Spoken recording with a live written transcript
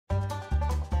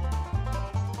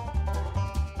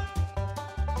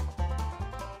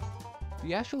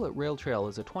The Ashuelot Rail Trail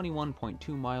is a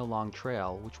 21.2-mile long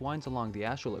trail which winds along the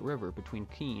Ashuelot River between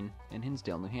Keene and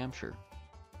Hinsdale, New Hampshire.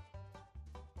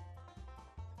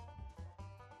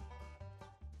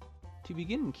 To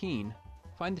begin in Keene,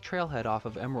 find the trailhead off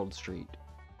of Emerald Street.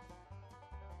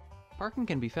 Parking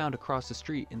can be found across the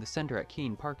street in the Center at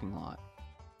Keene parking lot.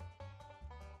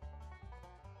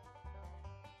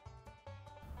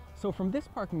 So from this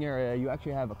parking area, you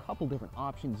actually have a couple different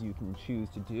options you can choose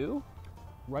to do.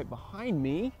 Right behind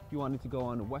me, if you wanted to go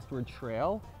on a westward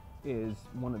trail, is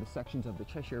one of the sections of the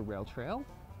Cheshire Rail Trail.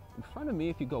 In front of me,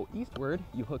 if you go eastward,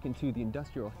 you hook into the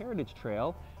Industrial Heritage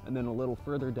Trail, and then a little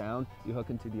further down, you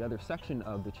hook into the other section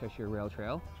of the Cheshire Rail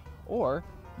Trail. Or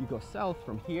you go south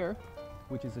from here,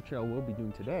 which is the trail we'll be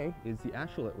doing today, is the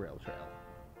Ashuelot Rail Trail.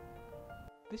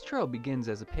 This trail begins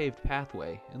as a paved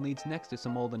pathway and leads next to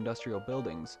some old industrial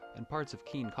buildings and parts of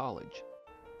Keene College.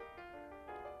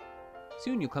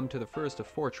 Soon you'll come to the first of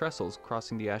 4 trestles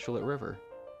crossing the Ashuelot River.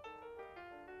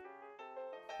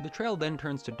 The trail then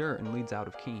turns to dirt and leads out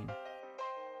of Keene.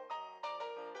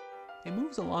 It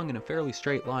moves along in a fairly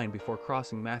straight line before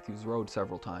crossing Matthews Road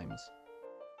several times.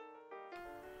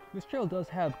 This trail does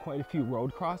have quite a few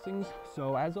road crossings,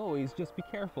 so as always, just be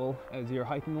careful as you're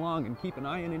hiking along and keep an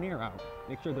eye and an ear out.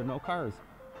 Make sure there are no cars,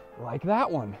 like that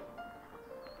one.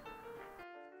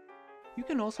 You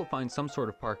can also find some sort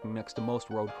of parking next to most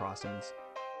road crossings.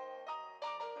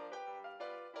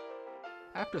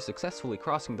 After successfully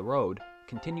crossing the road,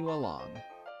 continue along.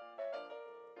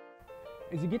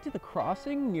 As you get to the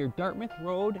crossing near Dartmouth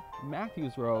Road,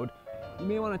 Matthews Road, you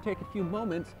may want to take a few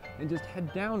moments and just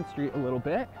head down the street a little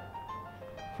bit.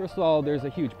 First of all, there's a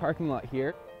huge parking lot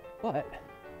here, but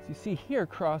as you see here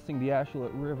crossing the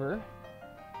Ashuelot River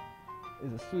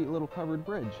is a sweet little covered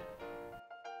bridge.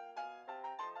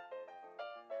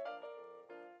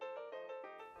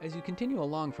 As you continue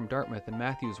along from Dartmouth and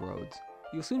Matthews Roads,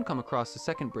 you'll soon come across the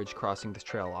second bridge crossing this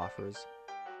trail offers.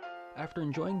 After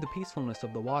enjoying the peacefulness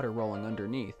of the water rolling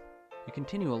underneath, you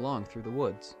continue along through the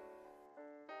woods.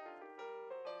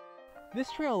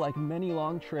 This trail, like many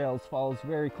long trails, follows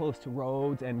very close to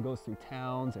roads and goes through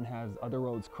towns and has other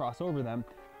roads cross over them.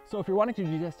 So if you're wanting to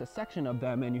do just a section of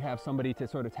them and you have somebody to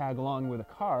sort of tag along with a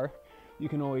car, you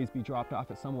can always be dropped off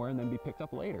at somewhere and then be picked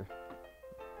up later.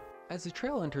 As the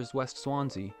trail enters West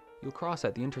Swanzey, you'll cross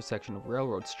at the intersection of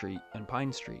Railroad Street and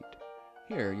Pine Street.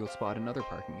 Here you'll spot another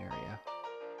parking area.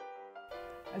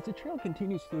 As the trail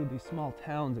continues through these small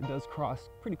towns, it does cross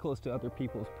pretty close to other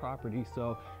people's property,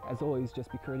 so as always,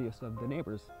 just be courteous of the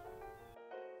neighbors.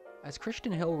 As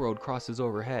Christian Hill Road crosses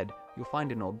overhead, you'll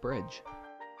find an old bridge.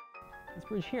 This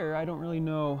bridge here, I don't really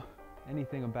know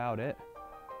anything about it,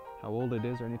 how old it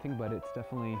is or anything, but it's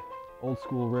definitely old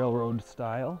school railroad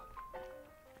style.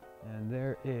 And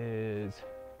there is,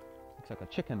 looks like a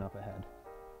chicken up ahead.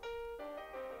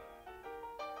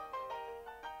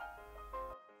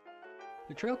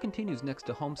 The trail continues next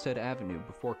to Homestead Avenue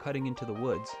before cutting into the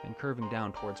woods and curving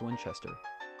down towards Winchester.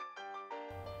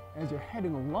 As you're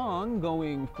heading along,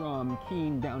 going from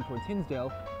Keene down towards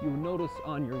Hinsdale, you'll notice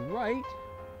on your right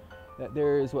that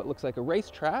there is what looks like a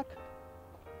racetrack.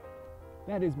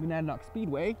 That is Monadnock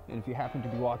Speedway, and if you happen to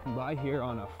be walking by here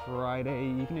on a Friday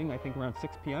evening, I think around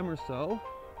 6 p.m. or so,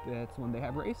 that's when they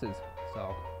have races.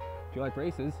 So if you like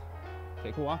races,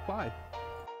 take a walk by.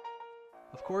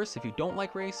 Of course, if you don't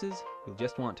like races, you'll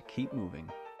just want to keep moving.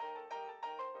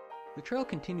 The trail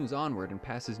continues onward and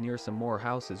passes near some more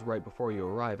houses right before you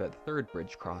arrive at the third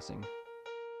bridge crossing.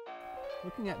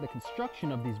 Looking at the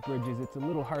construction of these bridges, it's a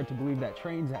little hard to believe that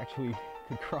trains actually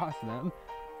could cross them.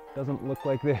 Doesn't look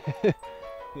like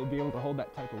they'd be able to hold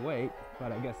that type of weight,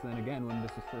 but I guess then again, when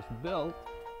this was first built,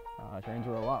 trains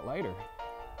were a lot lighter.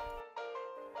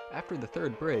 After the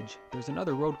third bridge, there's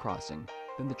another road crossing,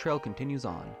 then the trail continues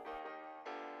on.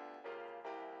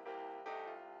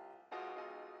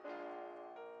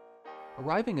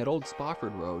 Arriving at Old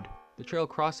Spofford Road, the trail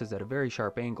crosses at a very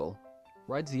sharp angle,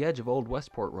 rides the edge of Old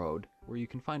Westport Road, where you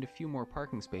can find a few more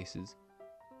parking spaces,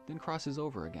 then crosses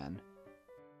over again.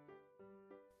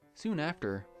 Soon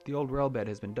after, the old railbed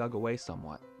has been dug away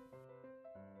somewhat.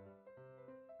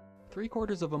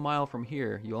 3/4 of a mile from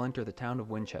here, you'll enter the town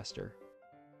of Winchester.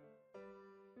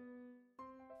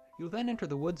 You'll then enter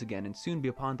the woods again and soon be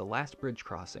upon the last bridge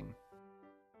crossing.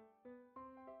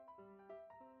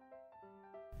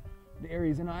 The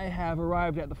Aries and I have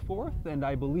arrived at the fourth and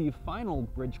I believe final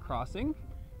bridge crossing,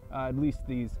 at least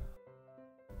these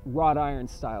wrought iron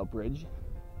style bridge,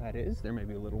 that is. There may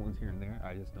be little ones here and there,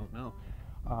 I just don't know.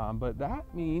 But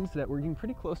that means that we're getting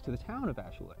pretty close to the town of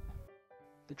Ashuelot.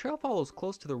 The trail follows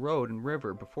close to the road and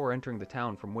river before entering the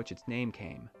town from which its name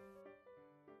came.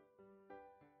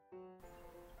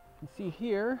 You can see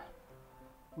here,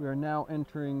 we are now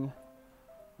entering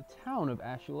the town of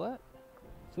Ashuelot.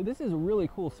 So this is a really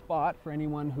cool spot for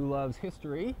anyone who loves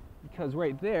history, because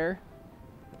right there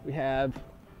we have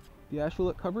the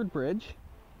Ashuelot covered bridge.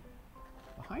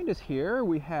 Behind us here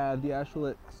we have the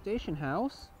Ashuelot station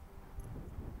house.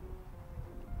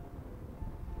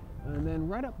 And then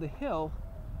right up the hill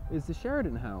is the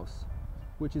Sheridan House,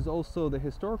 which is also the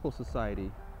Historical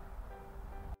Society.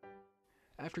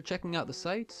 After checking out the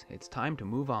sights, it's time to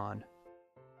move on.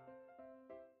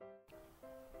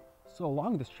 So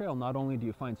along this trail, not only do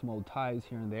you find some old ties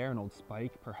here and there, an old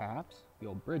spike perhaps, the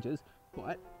old bridges,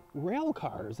 but rail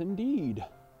cars indeed.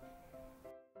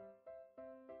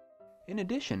 In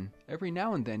addition, every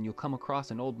now and then you'll come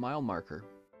across an old mile marker.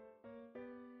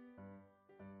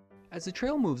 As the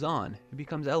trail moves on, it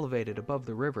becomes elevated above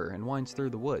the river and winds through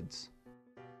the woods.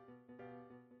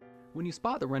 When you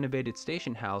spot the renovated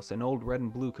station house and old red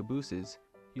and blue cabooses,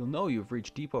 you'll know you've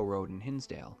reached Depot Road in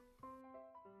Hinsdale.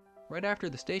 Right after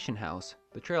the station house,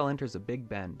 the trail enters a big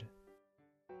bend.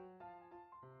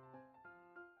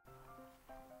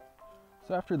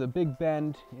 So after the big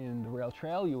bend in the rail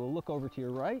trail, you will look over to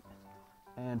your right,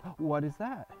 and what is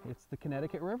that? It's the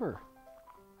Connecticut River.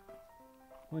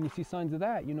 When you see signs of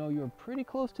that, you know you're pretty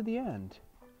close to the end.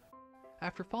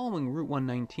 After following Route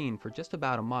 119 for just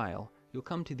about a mile, you'll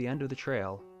come to the end of the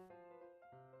trail.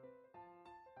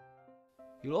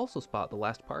 You'll also spot the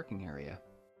last parking area.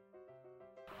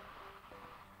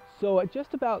 So at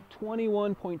just about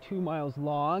 21.2 miles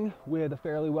long, with a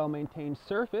fairly well-maintained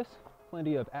surface,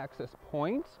 plenty of access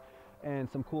points, and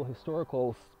some cool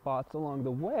historical spots along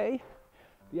the way,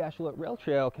 the Ashuelot Rail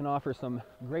Trail can offer some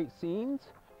great scenes,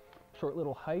 short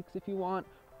little hikes if you want,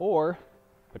 or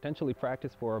potentially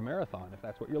practice for a marathon if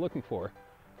that's what you're looking for.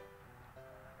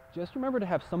 Just remember to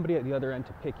have somebody at the other end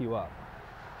to pick you up.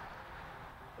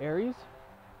 Aries,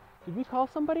 did we call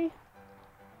somebody?